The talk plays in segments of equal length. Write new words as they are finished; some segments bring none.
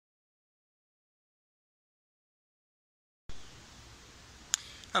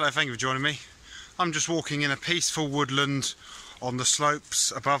Hello, thank you for joining me. I'm just walking in a peaceful woodland on the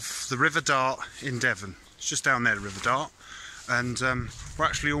slopes above the River Dart in Devon. It's just down there, the River Dart, and we're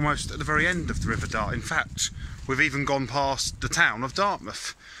actually almost at the very end of the River Dart. In fact, we've even gone past the town of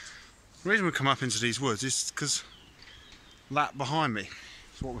Dartmouth. The reason we come up into these woods is because that behind me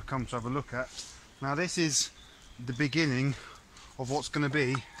is what we've come to have a look at. Now this is the beginning of what's going to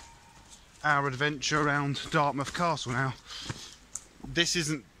be our adventure around Dartmouth Castle. Now, this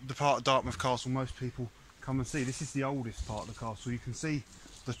isn't the part of Dartmouth Castle most people come and see. This is the oldest part of the castle. You can see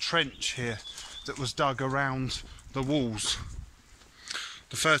the trench here that was dug around the walls.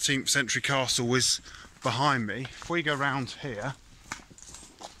 The 13th century castle is behind me. If we go round here,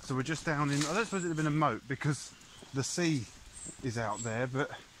 so we're just down in, I don't suppose it would have been a moat because the sea is out there, but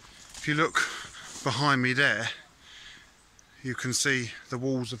if you look behind me there, you can see the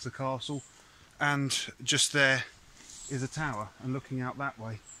walls of the castle, and just there is a tower, and looking out that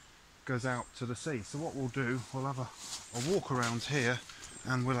way goes out to the sea. So what we'll do, we'll have a walk around here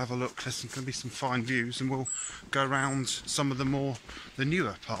and we'll have a look. There's going to be some fine views, and we'll go around some of the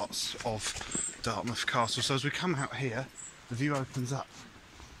newer parts of Dartmouth Castle. So as we come out here, the view opens up.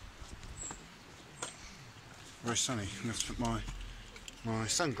 Very sunny. I'm going to put my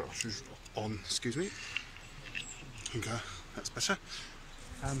sunglasses on, excuse me. Okay, that's better.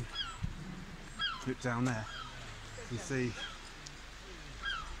 Look down there. You see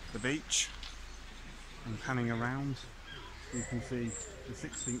the beach, and panning around you can see the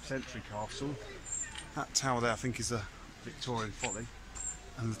 16th century castle. That tower there I think is a Victorian folly,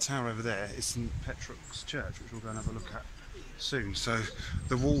 and the tower over there is St Petrarch's Church, which we'll go and have a look at soon. So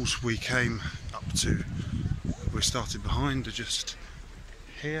the walls we came up to, we started behind, are just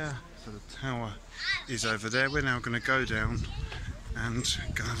here. So the tower is over there. We're now going to go down and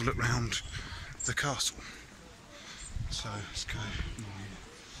go have a look round the castle. So let's go.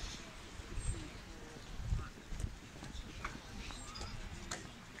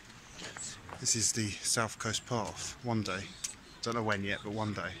 This is the South Coast Path. One day, don't know when yet, but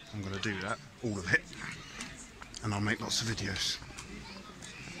one day I'm going to do that, all of it, and I'll make lots of videos.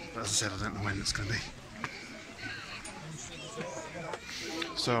 But as I said, I don't know when it's going to be.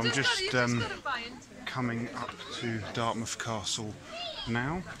 So I'm just coming up to Dartmouth Castle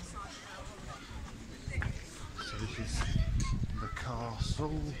now. So this is the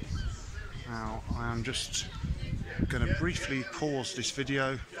castle. Now I am just going to briefly pause this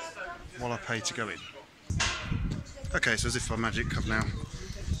video while I pay to go in. Okay, so as if by magic I've now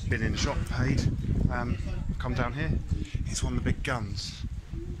been in the shop, paid, come down here. It's one of the big guns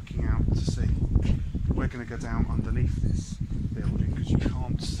looking out to sea. We're going to go down underneath this building because you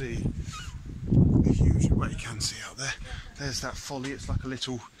can't see a huge, well you can see out there. There's that folly, it's like a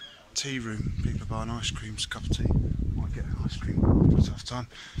little tea room. People are buying ice creams, a cup of tea. Might get an ice cream after a tough time.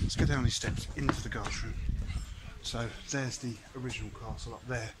 Let's go down these steps into the guard room. So there's the original castle up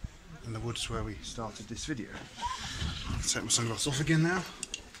there in the woods where we started this video. I'll take my sunglasses off again now.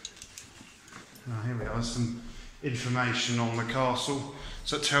 Here we are, some information on the castle.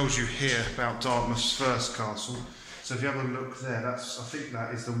 So it tells you here about Dartmouth's first castle. So if you have a look there, I think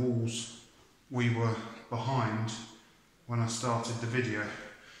that is the walls we were behind when I started the video.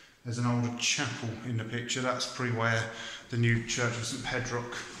 There's an older chapel in the picture. That's probably where the new church of St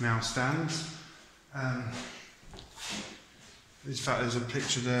Petrarch now stands. In fact, there's a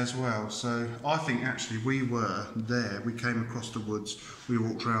picture there as well. So I think actually we were there. We came across the woods. We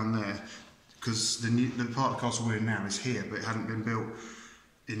walked around there because the part of the castle we're in now is here, but it hadn't been built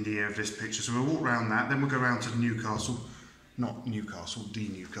in the year of this picture. So we'll walk around that. Then we'll go around to the new castle, not Newcastle, the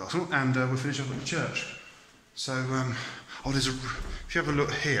new castle, and we'll finish up at the church. So, if you have a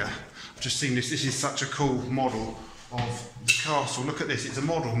look here, I've just seen this. This is such a cool model of the castle. Look at this. It's a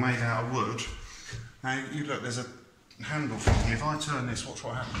model made out of wood. Now you look. There's a handle thing here. If I turn this, watch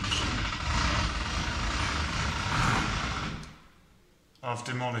what happens. I've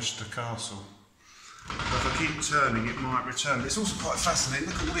demolished the castle. But if I keep turning, it might return. But it's also quite fascinating.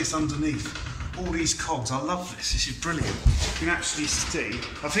 Look at all this underneath. All these cogs. I love this. This is brilliant. You can actually see.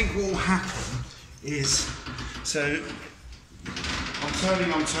 I think what will happen is, so I'm turning,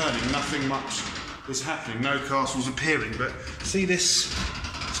 nothing much is happening. No castle's appearing. But see this?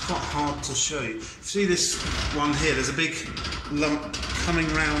 Quite hard to show you. See this one here, there's a big lump coming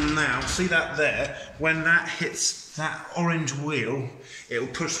round now. See that there? When that hits that orange wheel, it'll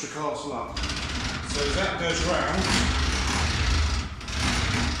push the castle up. So as that goes round,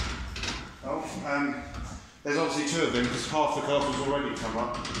 there's obviously two of them because half the castle's already come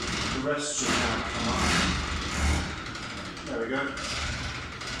up. The rest should now come up. There we go.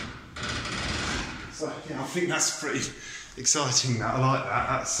 So yeah, I think that's pretty exciting. That I like that.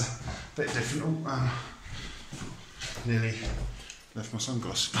 That's a bit different. Oh, nearly left my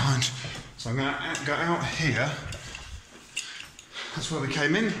sunglasses behind. So I'm going to go out here. That's where we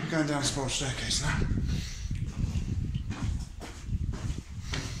came in. We're going down a spiral staircase now.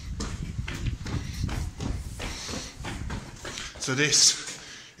 So this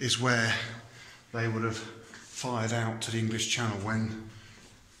is where they would have fired out to the English Channel when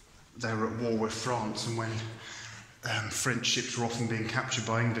they were at war with France, and when French ships were often being captured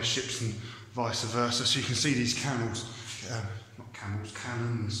by English ships and vice versa. So you can see these cannons.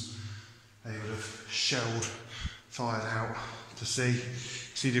 They would have shelled, fired out to sea.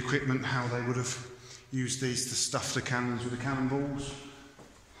 See the equipment, how they would have used these to stuff the cannons with the cannonballs.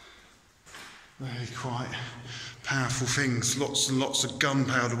 Really quite powerful things. Lots and lots of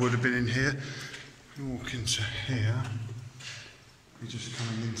gunpowder would have been in here. You walk into here, you're just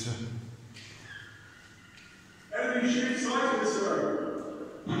coming into... Enemy ship sighted, sir.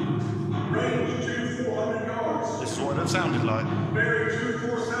 Range 400 yards. This is what it sounded like. Bearing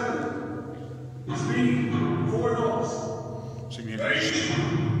 247. Speed 4 knots. Range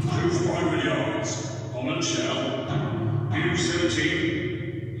 400 yards. Common shell. View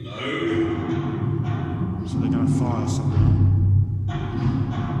 17. Load. So they're going to fire somehow.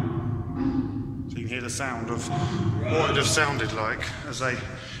 So you can hear the sound of what it have sounded like as they...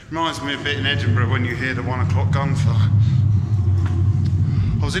 Reminds me a bit in Edinburgh when you hear the 1 o'clock gunfire.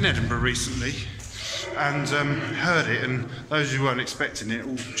 I was in Edinburgh recently and heard it, and those who weren't expecting it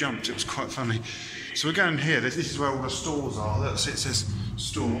all jumped. It was quite funny. So we're going here. This is where all the stores are. That's it, says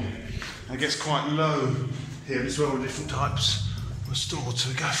store. And it gets quite low here. This is where all the different types were stored. So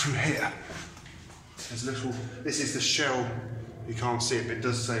we go through here. There's a little... This is the shell. You can't see it, but it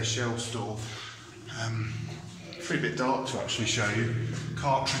does say shell store. Pretty bit dark to actually show you.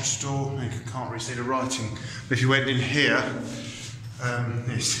 Cartridge store, you can't really see the writing. But if you went in here,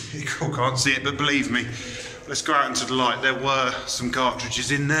 you can't see it, but believe me, let's go out into the light. There were some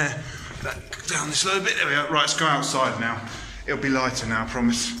cartridges in there. Down this little bit, there we go. Right, let's go outside now. It'll be lighter now, I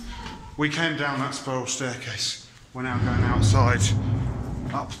promise. We came down that spiral staircase. We're now going outside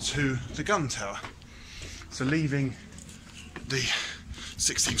up to the gun tower. So leaving the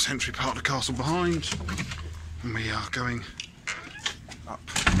 16th century part of the castle behind, and we are going up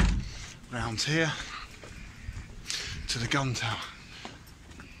round here to the gun tower.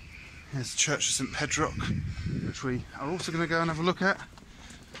 Here's the Church of St Pedrock, which we are also going to go and have a look at.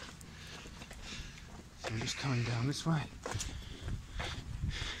 So we're just coming down this way.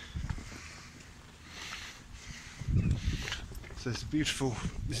 So it's beautiful.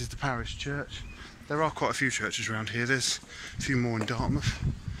 This is the parish church. There are quite a few churches around here. There's a few more in Dartmouth.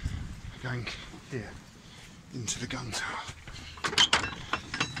 Going here into the gun tower.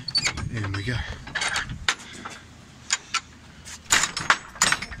 In we go.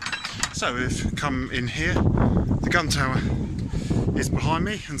 So we've come in here. The gun tower is behind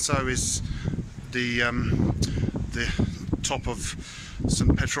me, and so is the top of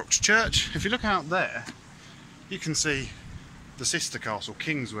St Pedrock's Church. If you look out there, you can see the sister castle,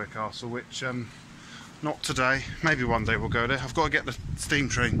 Kingswear Castle, which not today, maybe one day we'll go there. I've got to get the steam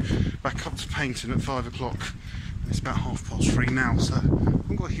train back up to Paignton at 5 o'clock. It's about 3:30 now, so I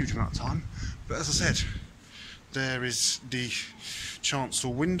haven't got a huge amount of time. But as I said, there is the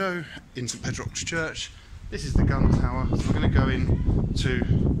chancel window in St Pedrock's Church. This is the gun tower, so we're going to go in to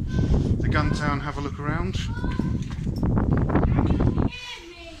the gun tower and have a look around.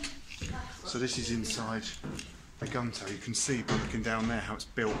 So this is inside the gun tower. You can see by looking down there how it's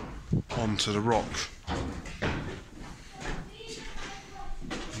built onto the rock.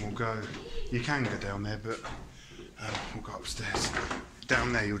 And we'll go, you can go down there, but we'll go upstairs.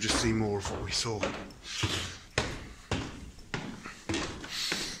 Down there you'll just see more of what we saw.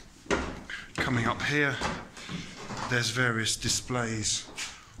 Coming up here, there's various displays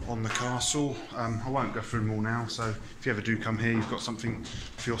on the castle. I won't go through them all now, so if you ever do come here, you've got something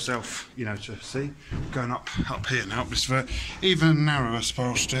for yourself, you know, to see. Going up here now, up this even narrower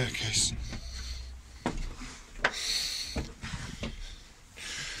spiral staircase.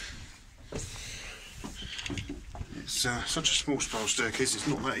 It's such a small spiral staircase, it's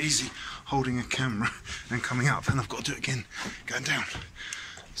not that easy holding a camera and coming up, and I've got to do it again going down.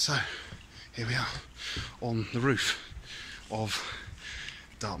 So here we are on the roof of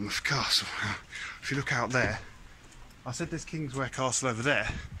Dartmouth Castle. Now, if you look out there, I said there's Kingswear Castle over there.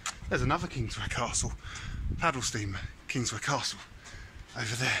 There's another Kingswear Castle, paddle steamer Kingswear Castle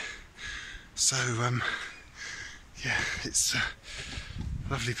over there. So yeah, it's a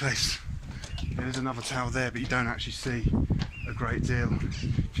lovely place. There's another tower there, but you don't actually see a great deal.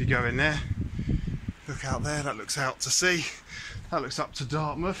 If you go in there, Look out there, that looks out to sea. That looks up to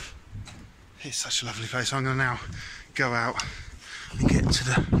Dartmouth. It's such a lovely place. I'm going to now go out and get to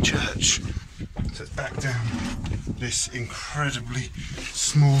the church. So it's back down this incredibly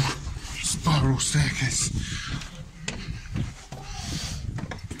small spiral staircase.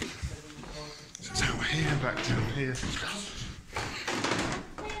 So it's out here, back down here.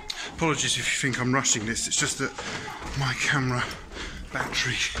 Apologies if you think I'm rushing this, it's just that my camera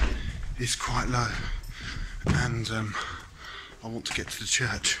battery is quite low and I want to get to the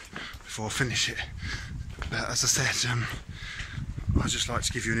church before I finish it. But as I said, I just like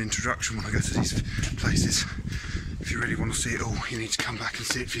to give you an introduction when I go to these places. If you really want to see it all, you need to come back and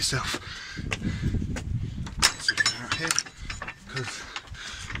see it for yourself. So we're out here, because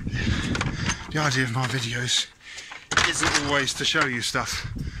the idea of my videos isn't always to show you stuff.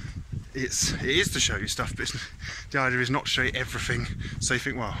 It is to show you stuff, but the idea is not to show you everything. So you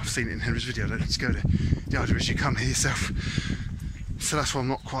think, well, I've seen it in Henry's video, I don't need to go there. The idea is you come here yourself. So that's why I'm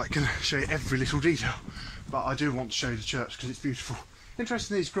not quite going to show you every little detail. But I do want to show you the church because it's beautiful.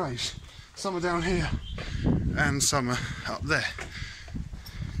 Interesting, these graves. Some are down here and some are up there.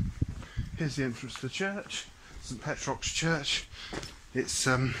 Here's the entrance to the church, St Petroc's Church. It's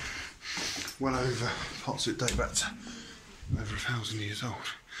well over, parts of it date back to over 1,000 years old.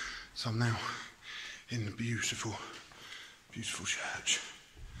 So I'm now in the beautiful, beautiful church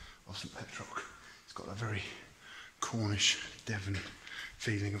of St Petroc. It's got that very Cornish, Devon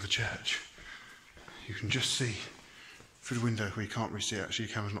feeling of a church. You can just see through the window where you can't really see it, actually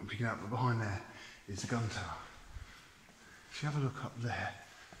your camera's not picking up, but behind there is the gun tower. If you have a look up there,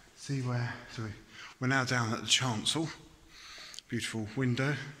 see where, so we're now down at the chancel, beautiful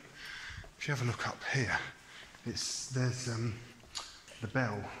window. If you have a look up here, there's the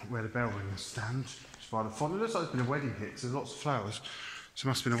bell, where the bell rings stand, just by the font. It looks like there's been a wedding here, because there's lots of flowers. So there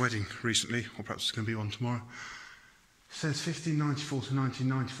must have been a wedding recently, or perhaps there's going to be one tomorrow. It says 1594 to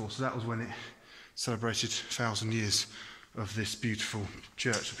 1994, so that was when it celebrated 1,000 years of this beautiful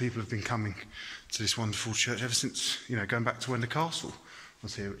church. So people have been coming to this wonderful church ever since, you know, going back to when the castle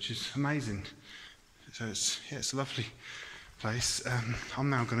was here, which is amazing. So it's a lovely place. I'm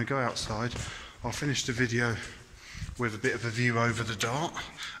now going to go outside. I'll finish the video with a bit of a view over the Dart,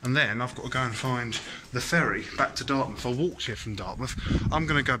 and then I've got to go and find the ferry back to Dartmouth. I walked here from Dartmouth. I'm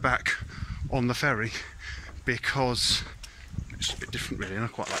going to go back on the ferry because it's a bit different really, and I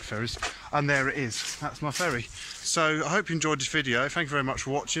quite like ferries. And there it is, that's my ferry. So I hope you enjoyed this video. Thank you very much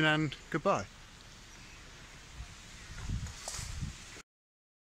for watching, and goodbye.